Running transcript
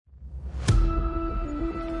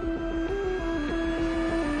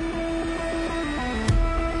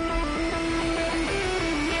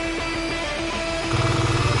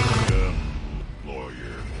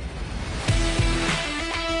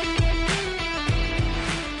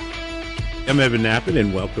I'm Evan Nappen,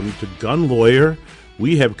 and welcome to Gun Lawyer.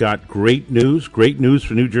 We have got great news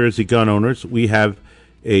for New Jersey gun owners. We have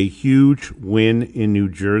a huge win in New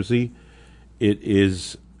Jersey. It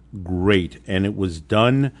is great, and it was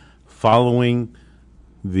done following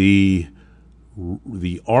the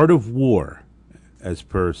art of war, as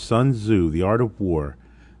per Sun Tzu, the art of war,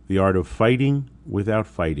 the art of fighting without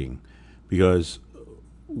fighting, because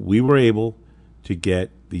we were able to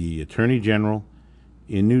get the Attorney General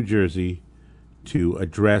in New Jersey to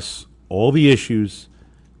address all the issues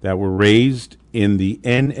that were raised in the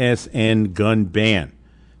NSN gun ban.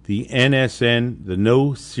 The NSN, the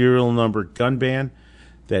no serial number gun ban,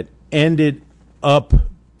 that ended up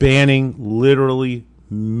banning literally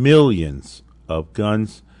millions of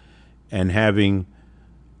guns and having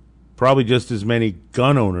probably just as many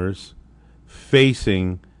gun owners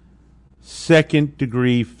facing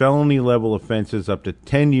second-degree felony-level offenses up to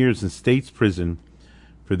 10 years in state's prison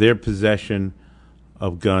for their possession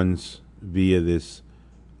of guns via this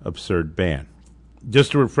absurd ban.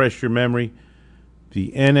 Just to refresh your memory,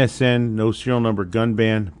 the NSN, no serial number gun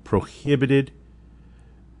ban, prohibited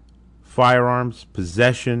firearms,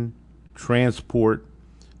 possession, transport,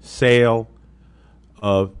 sale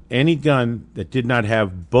of any gun that did not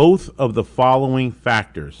have both of the following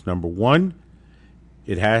factors. Number one,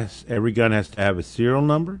 every gun has to have a serial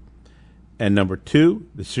number. And number two,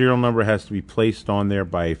 the serial number has to be placed on there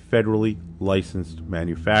by a federally licensed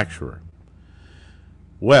manufacturer.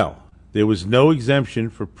 Well, there was no exemption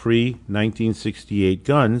for pre-1968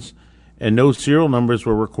 guns, and no serial numbers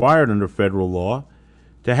were required under federal law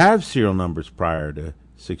to have serial numbers prior to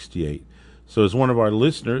 68. So as one of our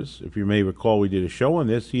listeners, if you may recall, we did a show on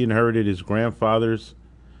this, he inherited his grandfather's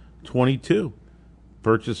 22,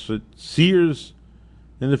 purchased at Sears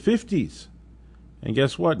in the 50s. And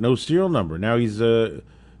guess what? No serial number. Now he's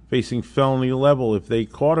facing felony level if they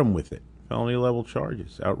caught him with it. Felony level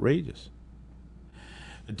charges. Outrageous.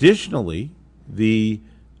 Additionally, the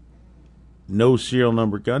no serial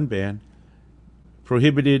number gun ban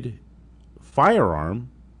prohibited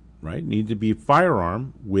firearm, right? Need to be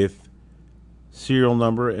firearm with serial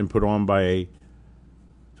number and put on by a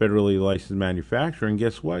federally licensed manufacturer. And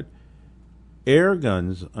guess what? Air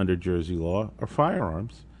guns under Jersey law are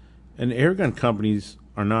firearms. And air gun companies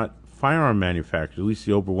are not firearm manufacturers, at least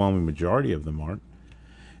the overwhelming majority of them aren't.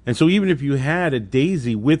 And so even if you had a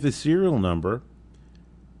Daisy with a serial number,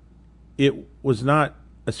 it was not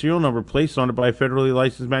a serial number placed on it by a federally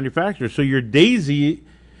licensed manufacturer. So your Daisy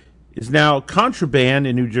is now contraband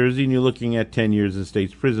in New Jersey, and you're looking at 10 years in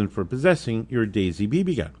state's prison for possessing your Daisy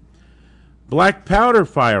BB gun. Black powder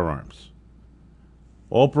firearms,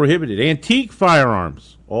 all prohibited. Antique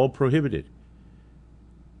firearms, all prohibited.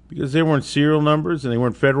 Because they weren't serial numbers and they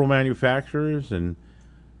weren't federal manufacturers. And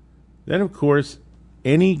then, of course,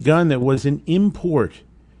 any gun that was an import,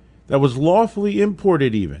 that was lawfully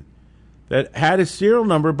imported even, that had a serial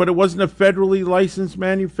number, but it wasn't a federally licensed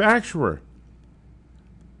manufacturer.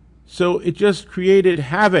 So it just created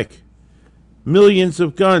havoc. Millions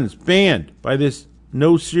of guns banned by this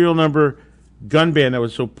no serial number gun ban that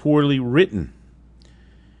was so poorly written.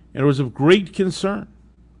 And it was of great concern.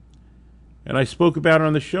 And I spoke about it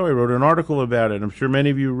on the show. I wrote an article about it. I'm sure many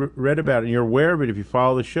of you read about it, and you're aware of it if you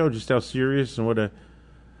follow the show, just how serious and what a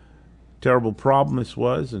terrible problem this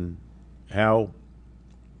was and how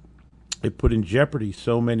it put in jeopardy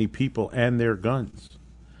so many people and their guns.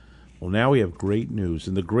 Well, now we have great news.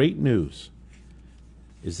 And the great news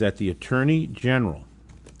is that the Attorney General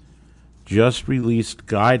just released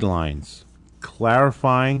guidelines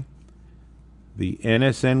clarifying the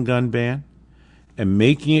NSN gun ban and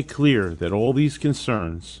making it clear that all these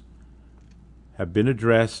concerns have been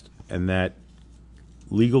addressed and that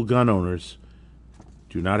legal gun owners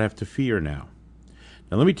do not have to fear now.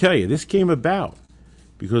 Now, let me tell you, this came about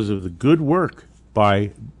because of the good work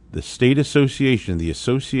by the State Association, the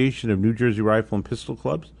Association of New Jersey Rifle and Pistol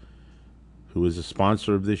Clubs, who is a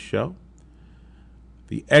sponsor of this show,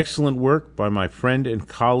 the excellent work by my friend and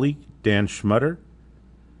colleague, Dan Schmutter,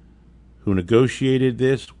 who negotiated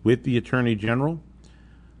this with the Attorney General.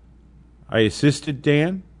 I assisted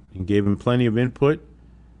Dan and gave him plenty of input,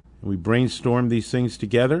 and we brainstormed these things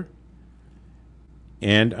together.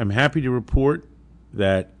 And I'm happy to report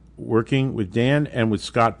that working with Dan and with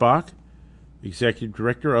Scott Bach, Executive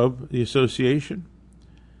Director of the Association,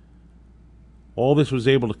 all this was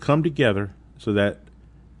able to come together so that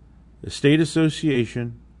the State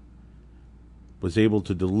Association was able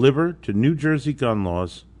to deliver to New Jersey gun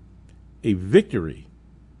laws a victory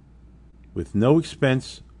with no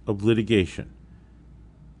expense of litigation.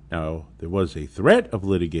 Now, there was a threat of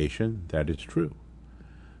litigation, that is true.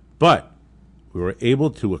 But we were able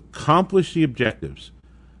to accomplish the objectives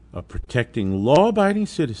of protecting law-abiding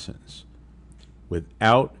citizens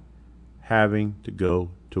without having to go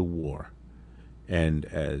to war. And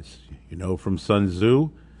as you know from Sun Tzu,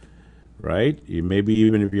 right? Maybe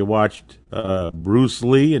even if you watched Bruce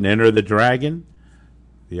Lee and Enter the Dragon,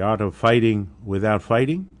 the art of fighting without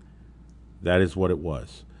fighting, that is what it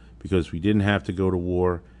was. Because we didn't have to go to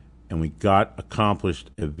war, and we got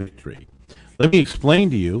accomplished a victory. Let me explain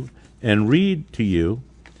to you and read to you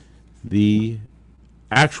the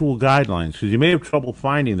actual guidelines, because you may have trouble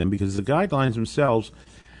finding them, because the guidelines themselves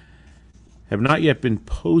have not yet been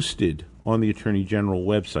posted on the Attorney General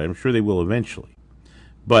website. I'm sure they will eventually.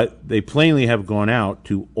 But they plainly have gone out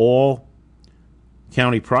to all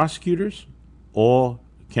county prosecutors, all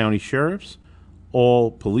county sheriffs,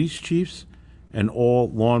 all police chiefs, and all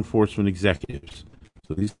law enforcement executives.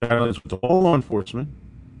 So these guidelines went to all law enforcement,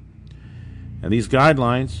 and these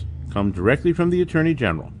guidelines come directly from the Attorney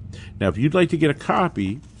General. Now, if you'd like to get a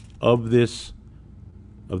copy of these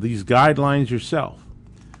guidelines yourself,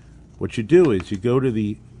 what you do is you go to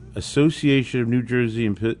the Association of New Jersey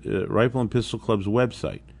Rifle and Pistol Club's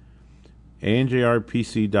website,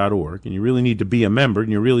 anjrpc.org, and you really need to be a member,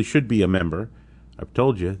 and you really should be a member. I've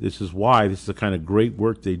told you, this is why. This is the kind of great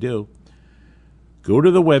work they do. Go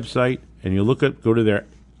to the website, and you go to their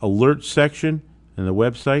alert section in the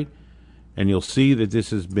website, and you'll see that this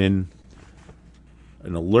has been,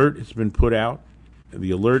 an alert has been put out.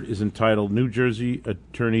 The alert is entitled New Jersey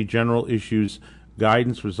Attorney General Issues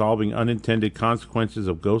Guidance Resolving Unintended Consequences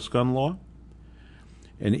of Ghost Gun Law.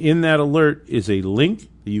 And in that alert is a link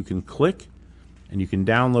that you can click, and you can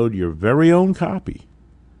download your very own copy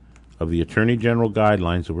of the Attorney General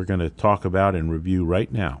guidelines that we're going to talk about and review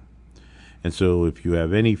right now. And so if you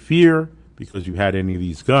have any fear because you had any of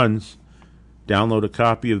these guns, download a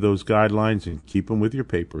copy of those guidelines and keep them with your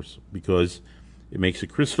papers, because it makes it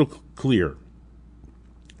crystal clear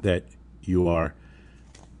that you are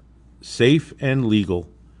safe and legal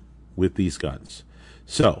with these guns.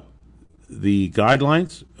 So the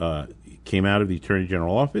guidelines came out of the Attorney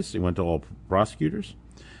General office. They went to all prosecutors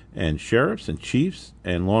and sheriffs and chiefs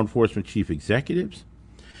and law enforcement chief executives,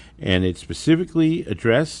 and it's specifically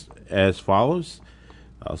addressed as follows.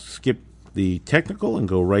 I'll skip the technical and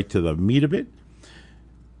go right to the meat of it.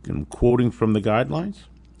 I'm quoting from the guidelines.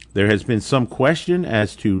 There has been some question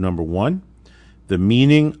as to, number one, the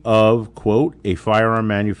meaning of, quote, a firearm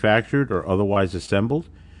manufactured or otherwise assembled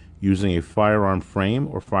using a firearm frame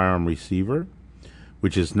or firearm receiver,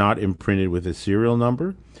 which is not imprinted with a serial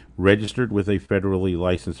number, registered with a federally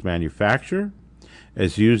licensed manufacturer,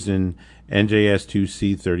 as used in NJS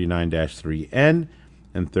 2C 39-3N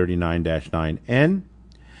and 39-9N,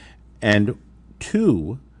 and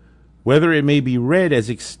two, whether it may be read as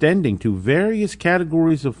extending to various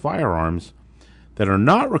categories of firearms that are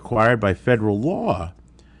not required by federal law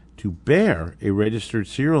to bear a registered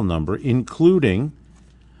serial number, including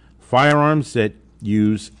firearms that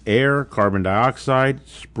use air, carbon dioxide,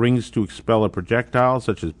 springs to expel a projectile,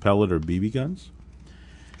 such as pellet or BB guns,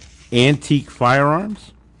 antique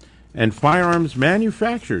firearms, and firearms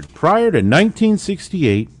manufactured prior to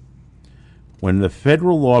 1968, when the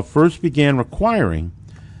federal law first began requiring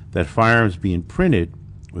that firearms be imprinted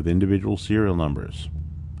with individual serial numbers.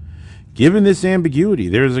 Given this ambiguity,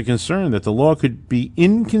 there is a concern that the law could be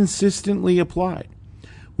inconsistently applied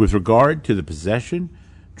with regard to the possession,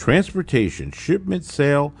 transportation, shipment,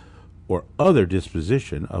 sale, or other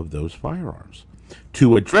disposition of those firearms.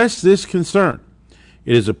 To address this concern,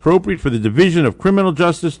 it is appropriate for the Division of Criminal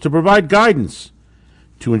Justice to provide guidance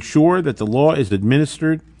to ensure that the law is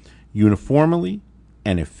administered uniformly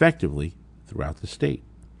and effectively throughout the state.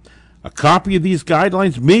 A copy of these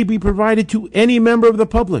guidelines may be provided to any member of the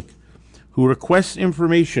public who requests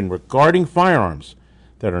information regarding firearms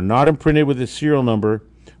that are not imprinted with a serial number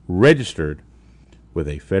registered with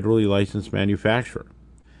a federally licensed manufacturer.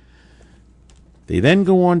 They then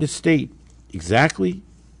go on to state exactly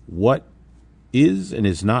what is and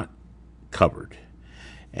is not covered.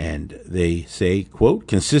 And they say, quote,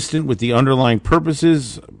 consistent with the underlying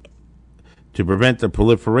purposes to prevent the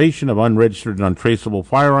proliferation of unregistered and untraceable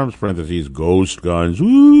firearms, parentheses, ghost guns,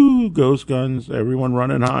 woo, ghost guns, everyone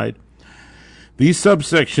run and hide. These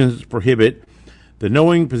subsections prohibit the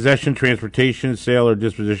knowing possession, transportation, sale, or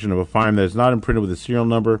disposition of a firearm that is not imprinted with a serial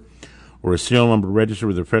number or a serial number registered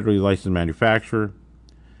with a federally licensed manufacturer.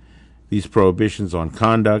 These prohibitions on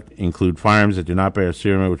conduct include firearms that do not bear a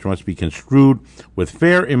serial number, which must be construed with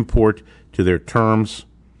fair import to their terms,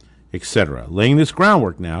 etc. Laying this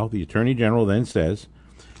groundwork now, the Attorney General then says,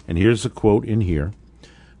 and here's a quote in here,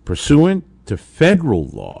 pursuant to federal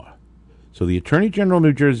law, So the Attorney General of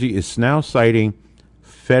New Jersey is now citing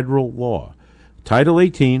federal law. Title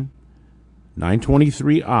 18,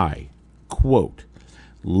 923I, quote,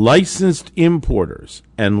 licensed importers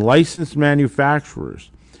and licensed manufacturers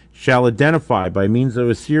shall identify by means of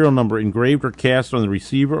a serial number engraved or cast on the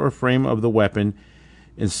receiver or frame of the weapon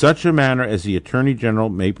in such a manner as the Attorney General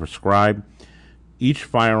may prescribe each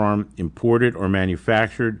firearm imported or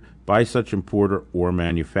manufactured by such importer or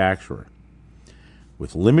manufacturer.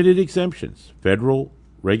 With limited exemptions, federal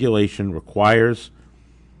regulation requires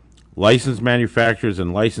licensed manufacturers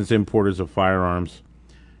and licensed importers of firearms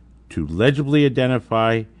to legibly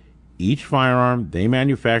identify each firearm they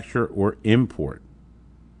manufacture or import.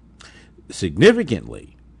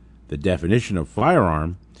 Significantly, the definition of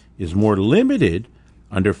firearm is more limited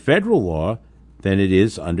under federal law than it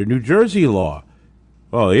is under New Jersey law.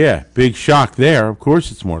 Oh, yeah, big shock there. Of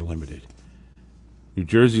course it's more limited. New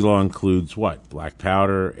Jersey law includes what? Black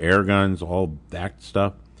powder, air guns, all that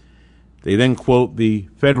stuff. They then quote the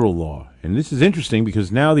federal law. And this is interesting because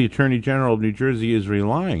now the Attorney General of New Jersey is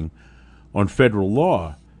relying on federal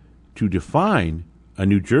law to define a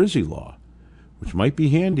New Jersey law, which might be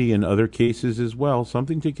handy in other cases as well,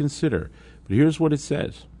 something to consider. But here's what it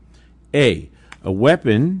says. A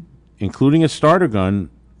weapon, including a starter gun,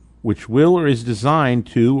 which will or is designed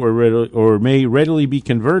to or may readily be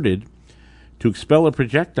converted to expel a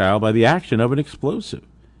projectile by the action of an explosive.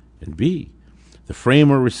 And B, the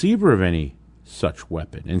frame or receiver of any such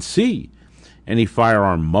weapon. And C, any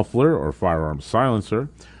firearm muffler or firearm silencer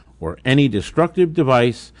or any destructive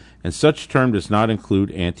device, and such term does not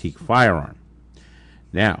include antique firearm.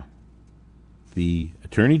 Now, the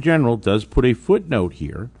Attorney General does put a footnote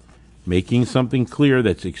here, making something clear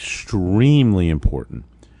that's extremely important.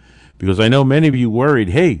 Because I know many of you worried,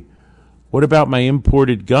 hey, what about my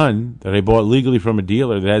imported gun that I bought legally from a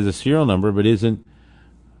dealer that has a serial number but isn't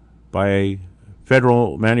by a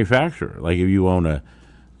federal manufacturer? Like if you own a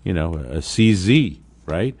CZ,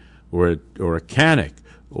 right? Or a Canic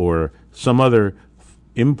or some other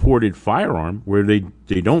imported firearm where they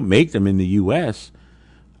don't make them in the U.S.,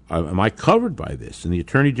 am I covered by this? And the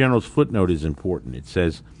Attorney General's footnote is important. It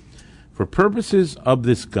says, for purposes of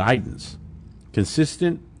this guidance,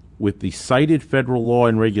 consistent with the cited federal law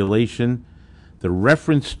and regulation, the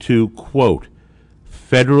reference to, quote,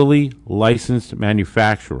 federally licensed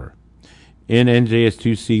manufacturer in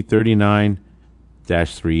NJS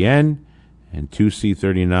 2C39-3N and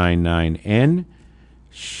 2C39-9N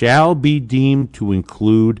shall be deemed to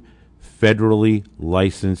include federally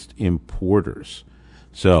licensed importers.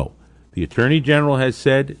 So, the Attorney General has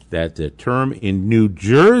said that the term in New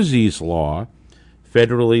Jersey's law,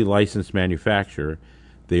 federally licensed manufacturer,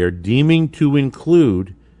 they are deeming to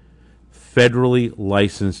include federally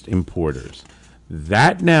licensed importers.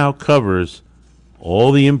 That now covers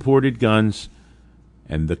all the imported guns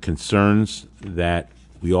and the concerns that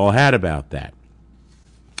we all had about that.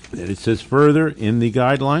 And it says further in the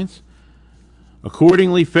guidelines,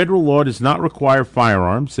 accordingly, federal law does not require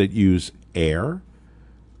firearms that use air,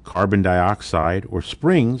 carbon dioxide, or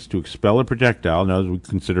springs to expel a projectile. Now, we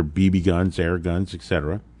consider BB guns, air guns,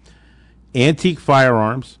 etc., antique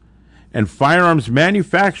firearms, and firearms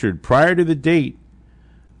manufactured prior to the date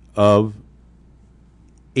of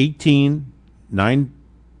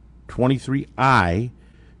 18-923I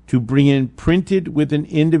to bring in printed with an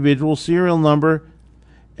individual serial number,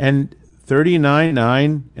 and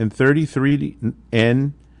 39-9 and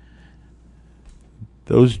 33N,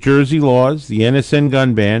 those Jersey laws, the NSN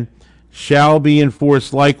gun ban, shall be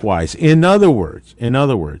enforced likewise. In other words,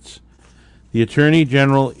 the Attorney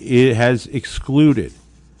General has excluded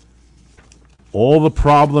all the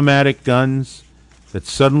problematic guns that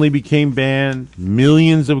suddenly became banned,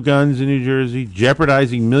 millions of guns in New Jersey,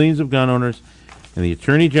 jeopardizing millions of gun owners, and the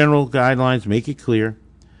Attorney General guidelines make it clear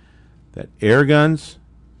that air guns,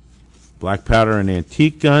 black powder and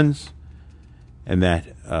antique guns, and that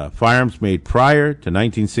firearms made prior to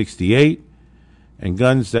 1968 and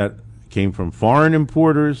guns that came from foreign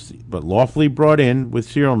importers but lawfully brought in with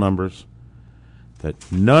serial numbers, that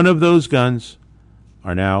none of those guns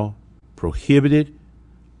are now prohibited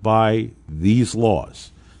by these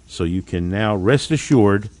laws. So you can now rest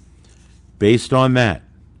assured, based on that,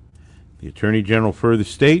 the Attorney General further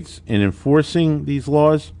states, in enforcing these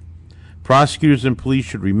laws, prosecutors and police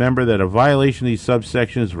should remember that a violation of these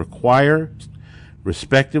subsections requires,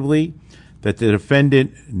 respectively, that the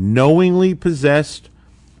defendant knowingly possessed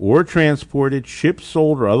or transported, shipped,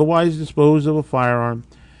 sold, or otherwise disposed of a firearm,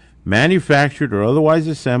 manufactured or otherwise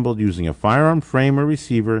assembled using a firearm frame or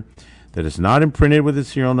receiver that is not imprinted with a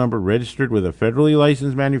serial number, registered with a federally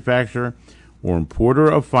licensed manufacturer or importer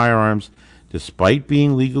of firearms, despite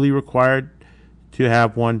being legally required to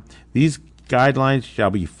have one. These guidelines shall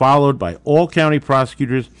be followed by all county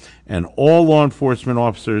prosecutors and all law enforcement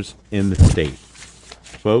officers in the state.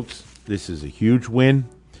 Folks, this is a huge win.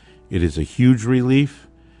 It is a huge relief.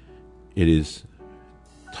 It is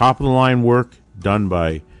top-of-the-line work done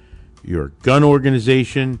by your gun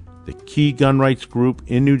organization, the key gun rights group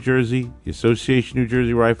in New Jersey, the Association of New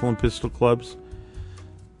Jersey Rifle and Pistol Clubs.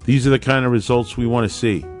 These are the kind of results we want to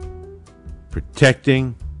see.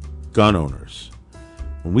 Protecting gun owners.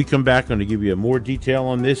 When we come back, I'm going to give you more detail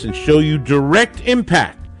on this and show you direct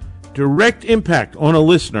impact on a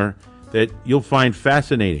listener that you'll find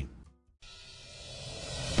fascinating.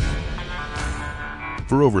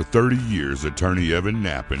 For over 30 years, attorney Evan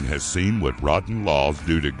Nappen has seen what rotten laws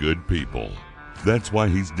do to good people. That's why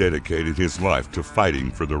he's dedicated his life to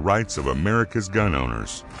fighting for the rights of America's gun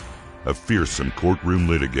owners. A fearsome courtroom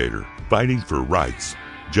litigator, fighting for rights,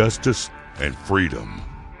 justice, and freedom.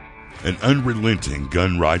 An unrelenting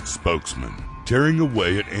gun rights spokesman, tearing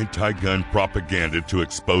away at anti-gun propaganda to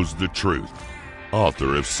expose the truth.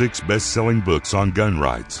 Author of 6 best-selling books on gun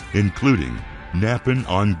rights, including Nappen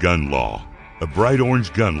on Gun Law, a bright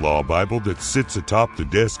orange gun law Bible that sits atop the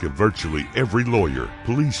desk of virtually every lawyer,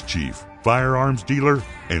 police chief, firearms dealer,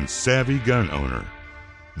 and savvy gun owner.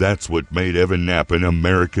 That's what made Evan Nappen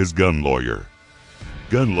America's gun lawyer.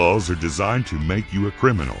 Gun laws are designed to make you a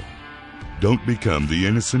criminal. Don't become the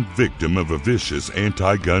innocent victim of a vicious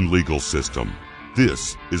anti-gun legal system.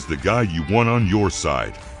 This is the guy you want on your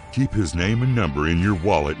side. Keep his name and number in your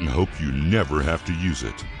wallet and hope you never have to use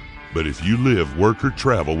it. But if you live, work, or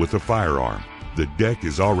travel with a firearm, the deck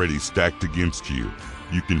is already stacked against you.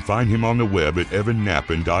 You can find him on the web at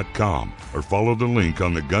evannappen.com or follow the link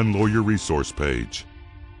on the Gun Lawyer resource page.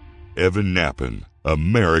 Evan Nappen,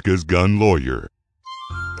 America's gun lawyer.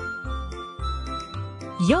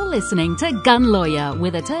 You're listening to Gun Lawyer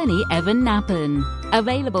with attorney Evan Nappen.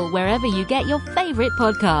 Available wherever you get your favorite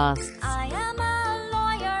podcasts. I am a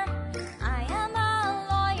lawyer. I am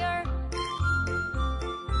a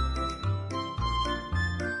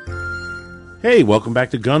lawyer. Hey, welcome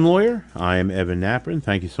back to Gun Lawyer. I am Evan Nappen.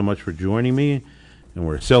 Thank you so much for joining me. And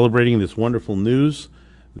we're celebrating this wonderful news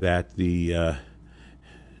that the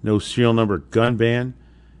no serial number gun ban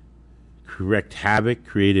wreaked havoc,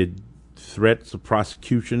 created threats of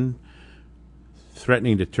prosecution,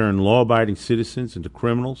 threatening to turn law-abiding citizens into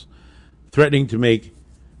criminals, threatening to make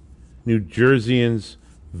New Jerseyans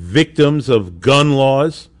victims of gun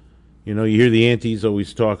laws. You know, you hear the antis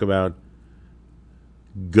always talk about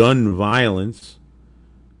gun violence,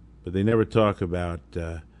 but they never talk about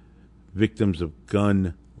victims of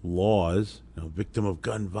gun laws. You know, victim of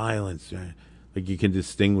gun violence. Like you can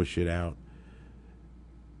distinguish it out.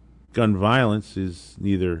 Gun violence is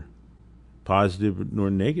neither positive nor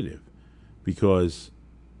negative, because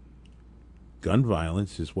gun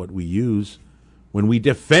violence is what we use when we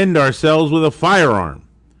defend ourselves with a firearm.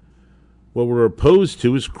 What we're opposed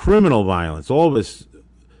to is criminal violence. All of us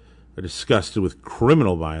are disgusted with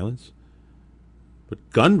criminal violence, but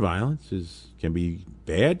gun violence can be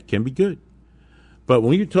bad, can be good. But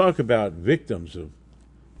when you talk about victims of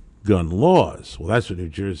gun laws, well, that's what New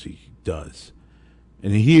Jersey does.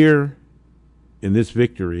 And here, in this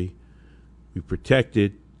victory, we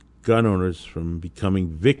protected gun owners from becoming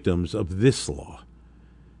victims of this law.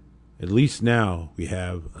 At least now we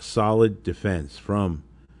have a solid defense from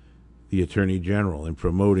the Attorney General in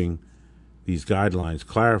promoting these guidelines,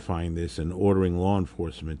 clarifying this, and ordering law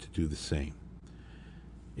enforcement to do the same.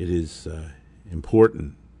 It is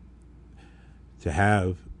important to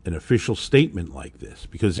have an official statement like this,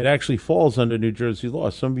 because it actually falls under New Jersey law.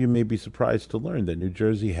 Some of you may be surprised to learn that New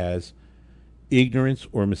Jersey has ignorance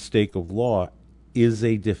or mistake of law is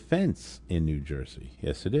a defense in New Jersey.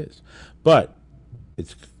 Yes, it is. But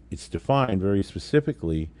it's defined very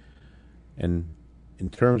specifically, and in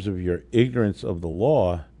terms of your ignorance of the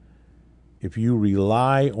law, if you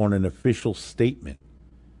rely on an official statement,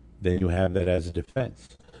 then you have that as a defense.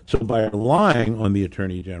 So by relying on the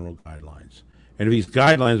Attorney General guidelines, and if these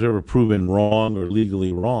guidelines are ever proven wrong or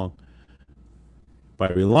legally wrong, by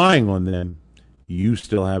relying on them, you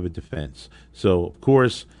still have a defense. So, of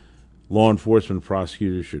course, law enforcement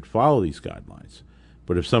prosecutors should follow these guidelines.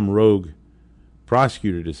 But if some rogue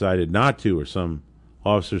prosecutor decided not to, or some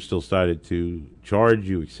officer still decided to charge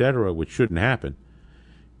you, etc., which shouldn't happen,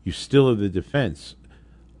 you still have the defense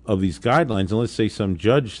of these guidelines. And let's say some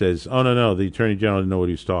judge says, oh, no, the Attorney General didn't know what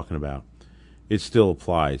he was talking about. It still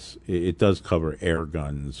applies. It does cover air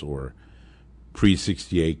guns or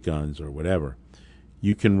pre-68 guns or whatever.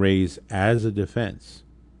 You can raise as a defense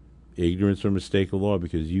ignorance or mistake of law,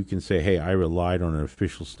 because you can say, hey, I relied on an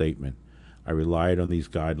official statement. I relied on these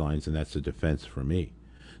guidelines, and that's a defense for me.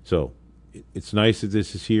 So it's nice that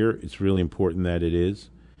this is here. It's really important that it is.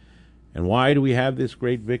 And why do we have this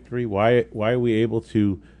great victory? Why are we able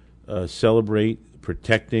to celebrate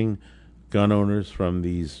protecting gun owners from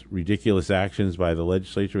these ridiculous actions by the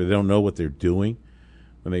legislature? They don't know what they're doing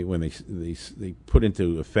when they put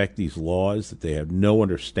into effect these laws that they have no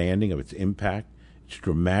understanding of its impact, its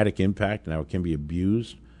dramatic impact, and how it can be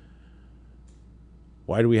abused.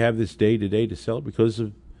 Why do we have this day today to celebrate? Because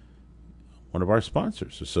of one of our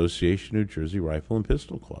sponsors, Association New Jersey Rifle and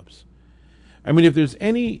Pistol Clubs. I mean, if there's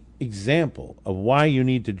any example of why you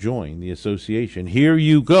need to join the association, here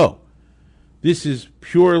you go. This is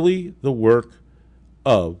purely the work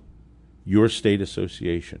of your state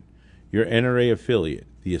association, your NRA affiliate,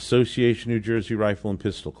 the Association New Jersey Rifle and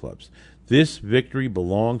Pistol Clubs. This victory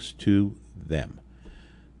belongs to them.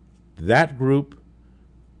 That group,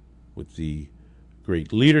 with the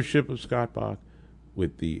great leadership of Scott Bach,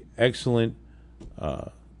 with the excellent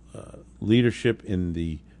leadership in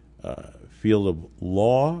the field of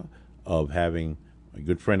law, of having my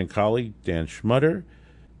good friend and colleague, Dan Schmutter,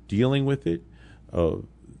 dealing with it,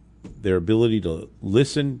 their ability to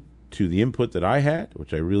listen to the input that I had,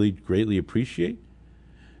 which I really greatly appreciate.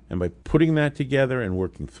 And by putting that together and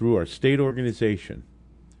working through our state organization,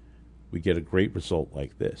 we get a great result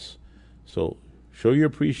like this. So show your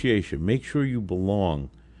appreciation. Make sure you belong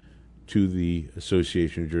to the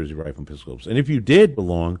Association of Jersey Rifle and Pistol Clubs. And if you did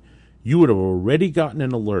belong, you would have already gotten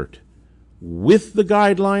an alert with the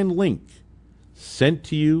guideline link sent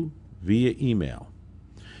to you via email.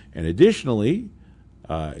 And additionally,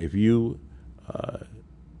 if you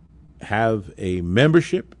have a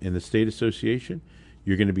membership in the state association,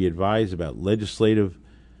 you're going to be advised about legislative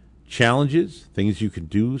challenges, things you can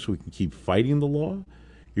do so we can keep fighting the law.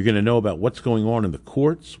 You're going to know about what's going on in the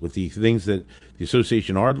courts with the things that the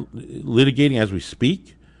association are litigating as we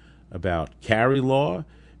speak about carry law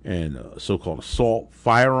and so-called assault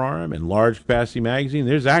firearm and large capacity magazine.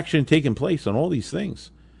 There's action taking place on all these things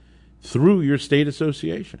through your state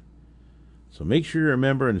association. So make sure you're a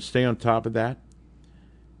member and stay on top of that.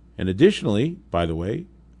 And additionally, by the way,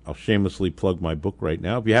 I'll shamelessly plug my book right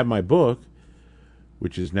now. If you have my book,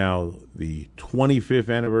 which is now the 25th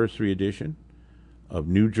anniversary edition of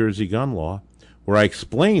New Jersey gun law, where I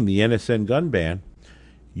explain the NSN gun ban,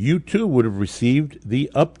 you too would have received the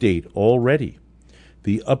update already.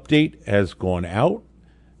 The update has gone out.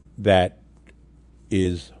 That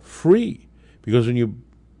is free, because when you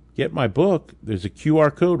get my book, there's a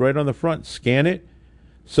QR code right on the front. Scan it,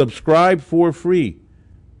 subscribe for free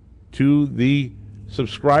to the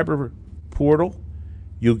subscriber portal.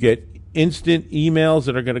 You'll get instant emails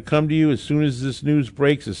that are going to come to you as soon as this news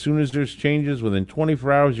breaks, as soon as there's changes. Within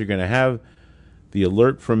 24 hours, you're going to have the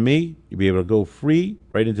alert from me. You'll be able to go free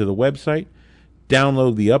right into the website,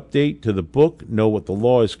 download the update to the book, know what the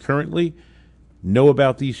law is currently, know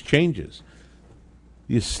about these changes.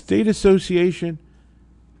 The State Association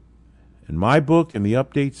and my book and the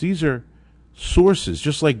updates, these are sources,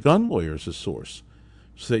 just like Gun Lawyer is a source,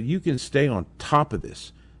 so that you can stay on top of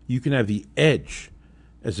this. You can have the edge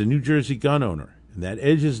as a New Jersey gun owner, and that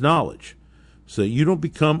edge is knowledge, so that you don't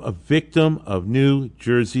become a victim of New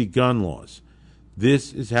Jersey gun laws.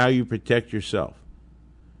 This is how you protect yourself.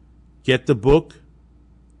 Get the book.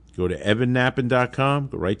 Go to evannappen.com.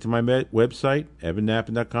 Go right to my website,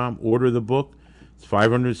 evannappen.com. Order the book. It's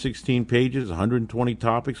 516 pages, 120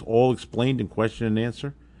 topics, all explained in question and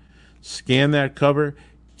answer. Scan that cover.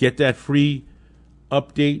 Get that free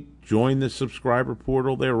update. Join the subscriber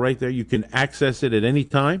portal there, right there. You can access it at any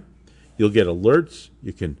time. You'll get alerts.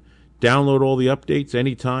 You can download all the updates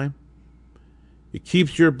anytime. It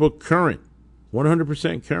keeps your book current,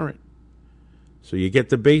 100% current. So you get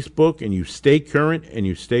the base book and you stay current and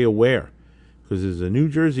you stay aware. Because as a New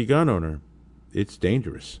Jersey gun owner, it's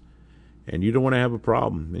dangerous. And you don't want to have a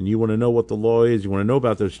problem. And you want to know what the law is. You want to know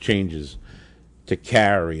about those changes to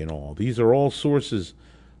carry and all. These are all sources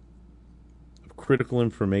of critical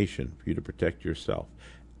information for you to protect yourself.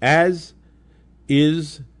 As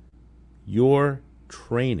is your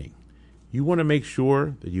training. You want to make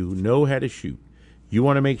sure that you know how to shoot. You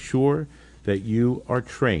want to make sure that you are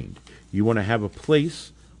trained. You want to have a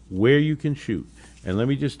place where you can shoot. And let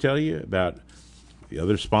me just tell you about the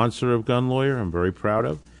other sponsor of Gun Lawyer I'm very proud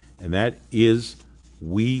of, and that is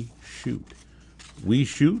We Shoot. We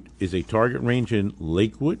Shoot is a target range in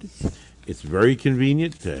Lakewood. It's very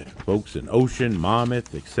convenient to folks in Ocean,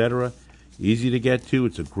 Monmouth, etc. Easy to get to.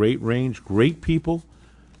 It's a great range, great people.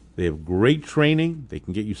 They have great training. They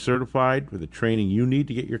can get you certified with the training you need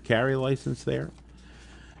to get your carry license there.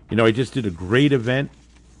 You know, I just did a great event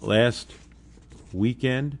last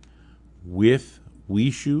weekend with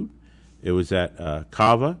We Shoot. It was at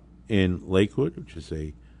Kava in Lakewood, which is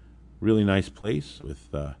a really nice place with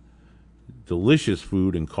delicious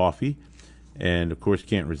food and coffee. And, of course,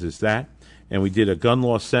 can't resist that. And we did a gun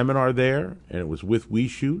law seminar there, and it was with We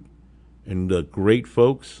Shoot and the great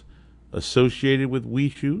folks associated with We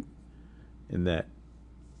Shoot in that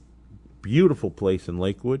beautiful place in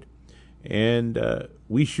Lakewood. And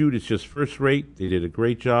We Shoot is just first rate. They did a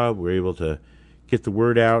great job. We were able to get the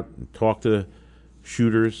word out and talk to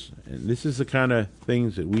shooters. And this is the kind of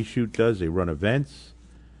things that We Shoot does. They run events.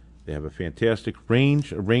 They have a fantastic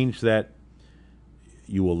range, a range that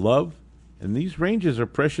you will love. And these ranges are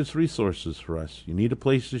precious resources for us. You need a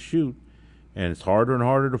place to shoot, and it's harder and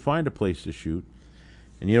harder to find a place to shoot.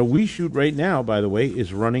 And, We Shoot right now, by the way,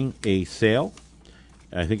 is running a sale.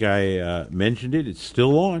 I think I mentioned it. It's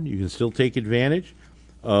still on. You can still take advantage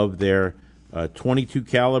of their 22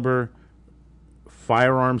 caliber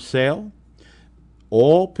firearm sale.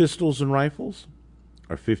 All pistols and rifles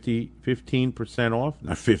are 15% off.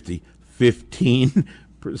 Not 50,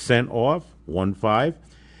 15% off, 1-5.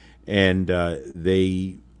 And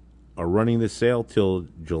they are running the sale till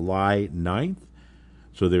July 9th.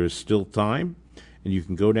 So there is still time. And you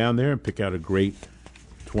can go down there and pick out a great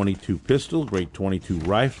 22 pistol, great 22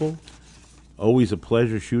 rifle. Always a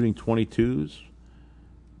pleasure shooting 22s.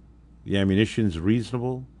 The ammunition's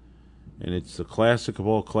reasonable. And it's the classic of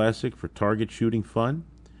all classic for target shooting fun.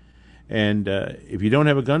 And if you don't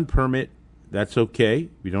have a gun permit, that's okay.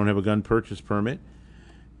 If you don't have a gun purchase permit,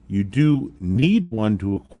 you do need one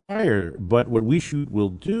to acquire. But what We Shoot will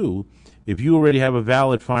do, if you already have a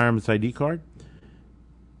valid firearms ID card,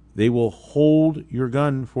 they will hold your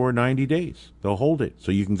gun for 90 days. They'll hold it.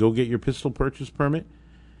 So you can go get your pistol purchase permit,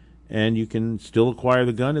 and you can still acquire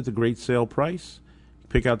the gun at the great sale price.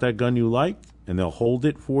 Pick out that gun you like, and they'll hold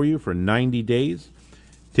it for you for 90 days.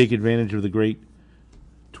 Take advantage of the great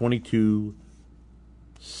 22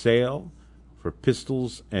 sale for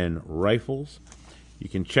pistols and rifles. You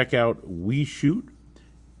can check out We Shoot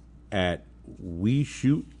at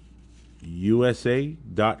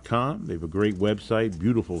WeShootUSA.com. They have a great website,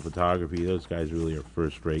 beautiful photography. Those guys really are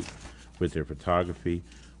first rate with their photography.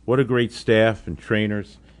 What a great staff and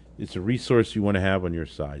trainers. It's a resource you want to have on your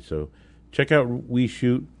side. So check out We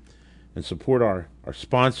Shoot and support our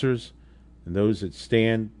sponsors and those that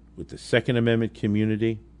stand with the Second Amendment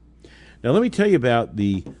community. Now let me tell you about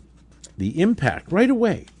the impact right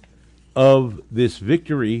away of this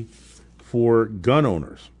victory for gun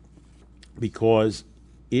owners, because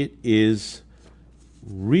it is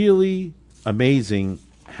really amazing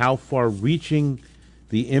how far-reaching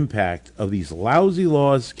the impact of these lousy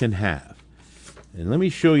laws can have. And let me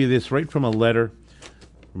show you this right from a letter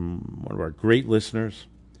from one of our great listeners.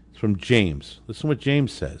 It's from James. Listen to what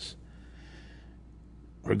James says.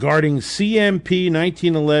 Regarding CMP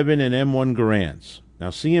 1911 and M1 Garands. Now,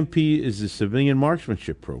 CMP is the Civilian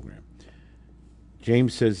Marksmanship Program.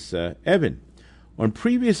 James says, Evan, on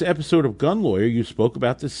previous episode of Gun Lawyer, you spoke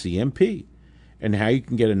about the CMP and how you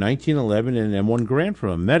can get a 1911 and an M1 Garand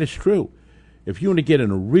from them. That is true. If you want to get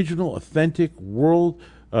an original, authentic world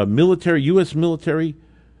military, U.S. military,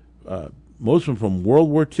 most of them from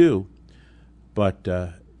World War II, but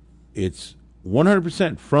it's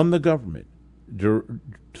 100% from the government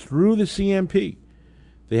through the CMP.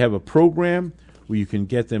 They have a program where you can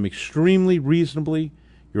get them extremely reasonably.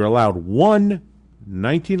 You're allowed one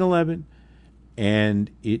 1911,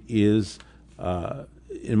 and it is,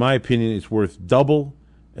 in my opinion, it's worth double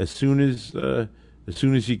as soon as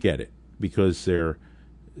you get it, because they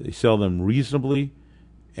sell them reasonably,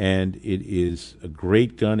 and it is a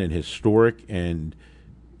great gun and historic, and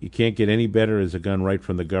you can't get any better as a gun right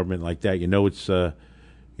from the government like that. It's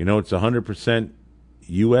 100%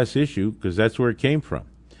 U.S. issue because that's where it came from.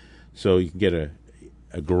 So you can get a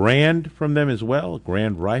Garand from them as well, a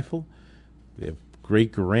Garand rifle. They have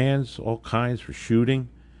great Garands, all kinds for shooting,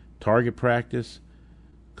 target practice,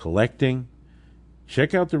 collecting.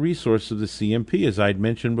 Check out the resource of the CMP. As I'd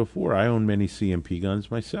mentioned before, I own many CMP guns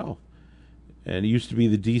myself. And it used to be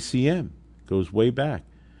the DCM, goes way back,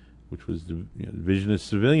 which was the Division of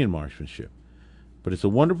Civilian Marksmanship. But it's a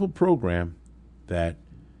wonderful program that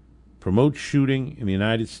promotes shooting in the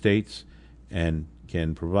United States and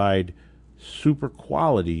can provide super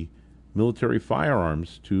quality military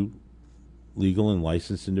firearms to legal and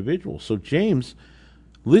licensed individuals. So James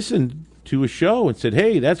listened to a show and said,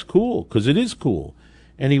 hey, that's cool, because it is cool.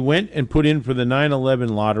 And he went and put in for the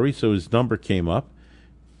 9/11 lottery, so his number came up.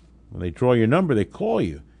 When they draw your number, they call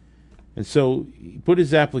you. And so he put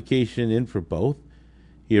his application in for both.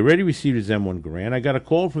 He already received his M1 Garand. I got a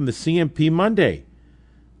call from the CMP Monday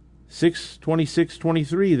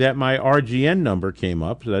 62623, that my RGN number came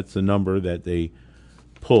up. So that's the number that they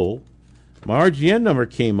pull. My RGN number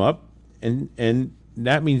came up, and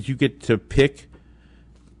that means you get to pick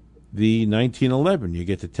the 1911. You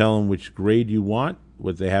get to tell them which grade you want,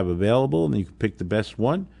 what they have available, and you can pick the best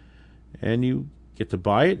one, and you get to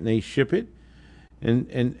buy it, and they ship it.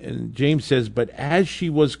 And James says, but as she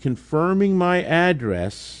was confirming my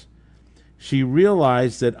address, she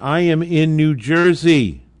realized that I am in New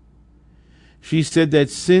Jersey. She said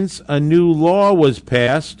that since a new law was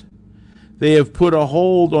passed, they have put a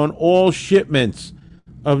hold on all shipments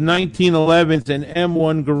of 1911s and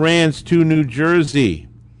M1 Garands to New Jersey.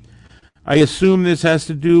 I assume this has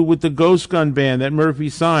to do with the ghost gun ban that Murphy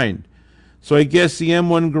signed. So I guess the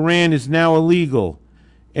M1 Garand is now illegal.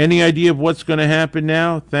 Any idea of what's going to happen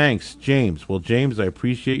now? Thanks, James. Well, James, I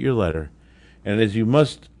appreciate your letter. And as you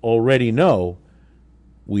must already know,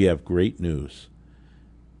 we have great news.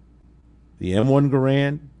 The M1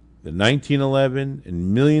 Garand, the 1911,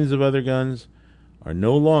 and millions of other guns are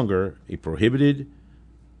no longer a prohibited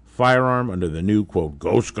firearm under the new, quote,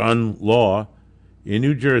 ghost gun law in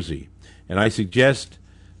New Jersey. And I suggest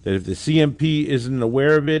that if the CMP isn't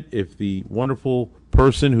aware of it, if the wonderful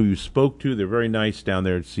person who you spoke to, they're very nice down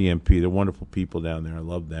there at CMP, they're wonderful people down there, I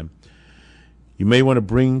love them, you may want to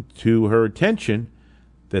bring to her attention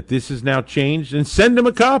that this is now changed and send them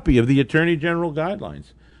a copy of the Attorney General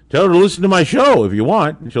guidelines. Tell her to listen to my show if you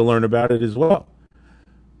want, and she'll learn about it as well.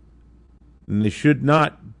 And they should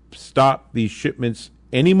not stop these shipments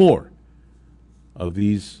anymore of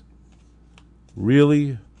these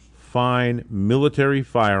really fine military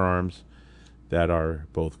firearms that are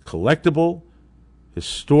both collectible,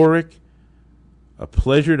 historic, a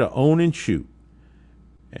pleasure to own and shoot.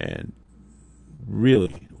 And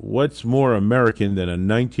really, what's more American than a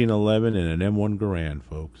 1911 and an M1 Garand,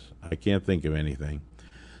 folks? I can't think of anything.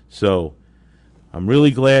 So I'm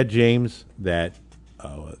really glad, James, that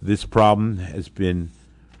this problem has been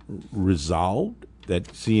resolved, that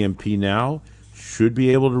CMP now should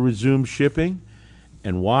be able to resume shipping.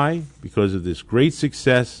 And why? Because of this great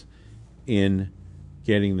success in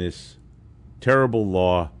getting this terrible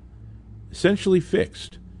law essentially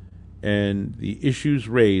fixed and the issues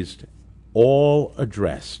raised all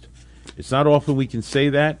addressed. It's not often we can say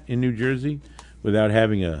that in New Jersey without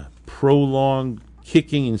having a prolonged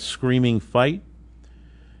kicking and screaming fight.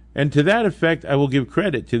 And to that effect, I will give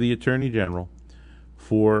credit to the Attorney General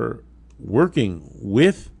for working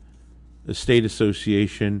with the State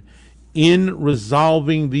Association in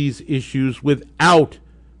resolving these issues without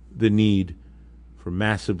the need for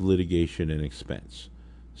massive litigation and expense.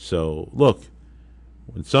 So, look,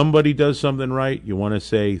 when somebody does something right, you want to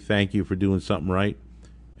say thank you for doing something right,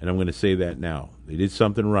 and I'm going to say that now. They did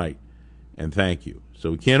something right, and thank you.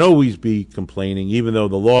 So we can't always be complaining, even though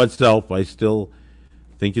the law itself I still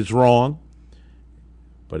think is wrong,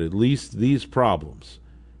 but at least these problems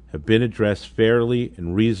have been addressed fairly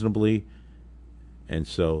and reasonably, and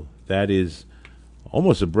so that is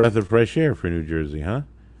almost a breath of fresh air for New Jersey, huh?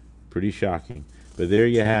 Pretty shocking. But there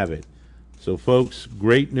you have it. So, folks,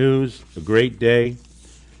 great news, a great day.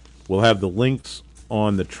 We'll have the links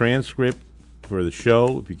on the transcript for the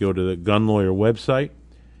show if you go to the Gun Lawyer website,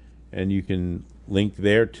 and you can link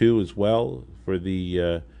there, too, as well, for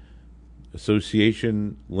the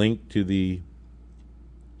association link to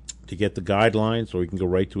get the guidelines, or you can go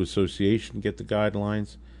right to association and get the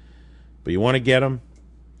guidelines. But you want to get them.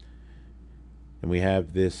 And we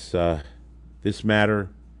have this matter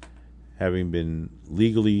having been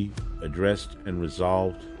legally addressed and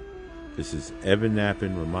resolved. This is Evan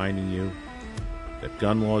Nappen reminding you that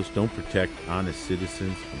gun laws don't protect honest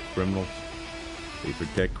citizens from criminals. They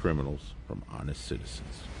protect criminals from honest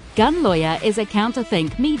citizens. Gun Lawyer is a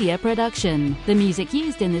Counterthink media production. The music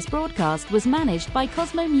used in this broadcast was managed by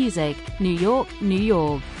Cosmo Music, New York, New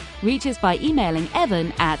York. Reach us by emailing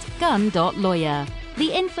evan@gun.lawyer.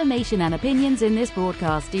 The information and opinions in this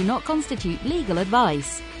broadcast do not constitute legal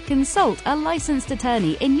advice. Consult a licensed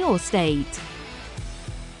attorney in your state.